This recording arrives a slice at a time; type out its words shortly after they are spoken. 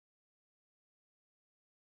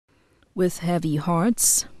With heavy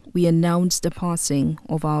hearts, we announce the passing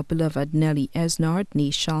of our beloved Nelly Esnard,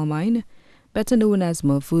 née Charlemagne, better known as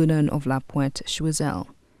Vernon of La Pointe, Choiseul,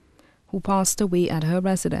 who passed away at her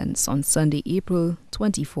residence on Sunday, April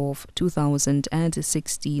 24,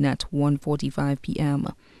 2016 at 1:45 p.m.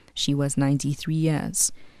 She was 93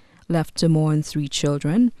 years. Left to mourn 3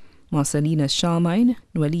 children: Marcelina Charlemagne,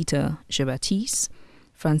 Noelita Jean-Baptiste,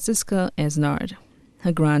 Francisca Esnard.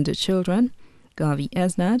 Her grandchildren: Garvey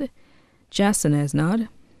Esnard, Jason Esnard,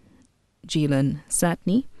 Jalen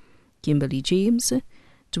Satney, Kimberly James,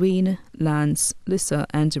 Dwayne, Lance, Lissa,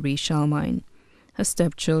 and Ray Charlemagne. Her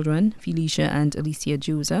stepchildren: Felicia and Alicia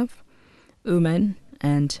Joseph, Omen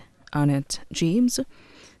and Annette James.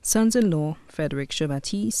 Sons-in-law: Frederick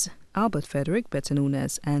Jean-Baptiste, Albert Frederick, better known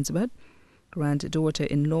as Ansbert.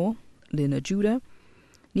 Granddaughter-in-law: Lina Judah.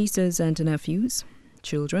 Nieces and nephews: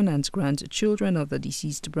 children and grandchildren of the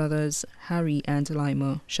deceased brothers Harry and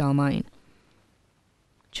Lima Charlemagne.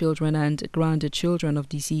 Children and grandchildren of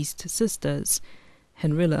deceased sisters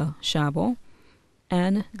Henrilla Chabot,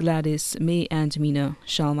 Anne, Gladys, May, and Mina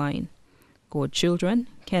Charlemagne. Godchildren: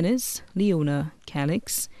 Kenneth, Leona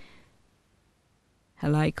Calix,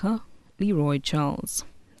 Halika, Leroy Charles.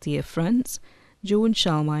 Dear friends: Joan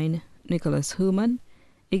Charlemagne, Nicholas Herman,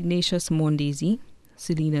 Ignatius Mondesi,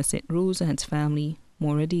 Selina St. Rose and family,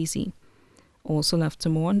 Maura Daisy. Also left to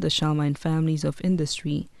mourn the Charlemagne families of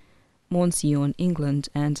Industry, Monsignor, England,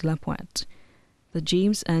 and La Pointe. The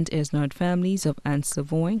James and Esnard families of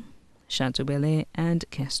Anse-Lavoie, Chateau-Belair, and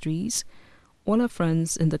Castries. All our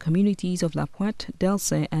friends in the communities of La Pointe,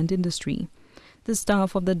 Delsay, and Industry. The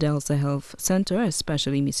staff of the Delsay Health Center,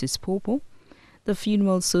 especially Mrs. Popo. The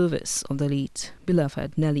funeral service of the late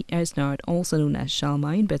beloved Nelly Esnard, also known as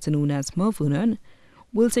Charlemagne, better known as Vernon,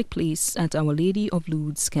 will take place at Our Lady of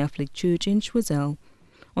Lourdes Catholic Church in Choiseul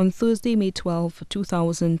on Thursday, May 12,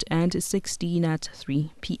 2016 at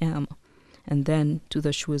 3 p.m., and then to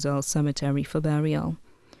the Choiseul Cemetery for burial.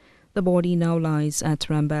 The body now lies at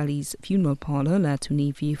Rambali's funeral parlor, La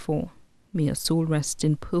Tunivier 4. May her soul rest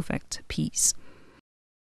in perfect peace.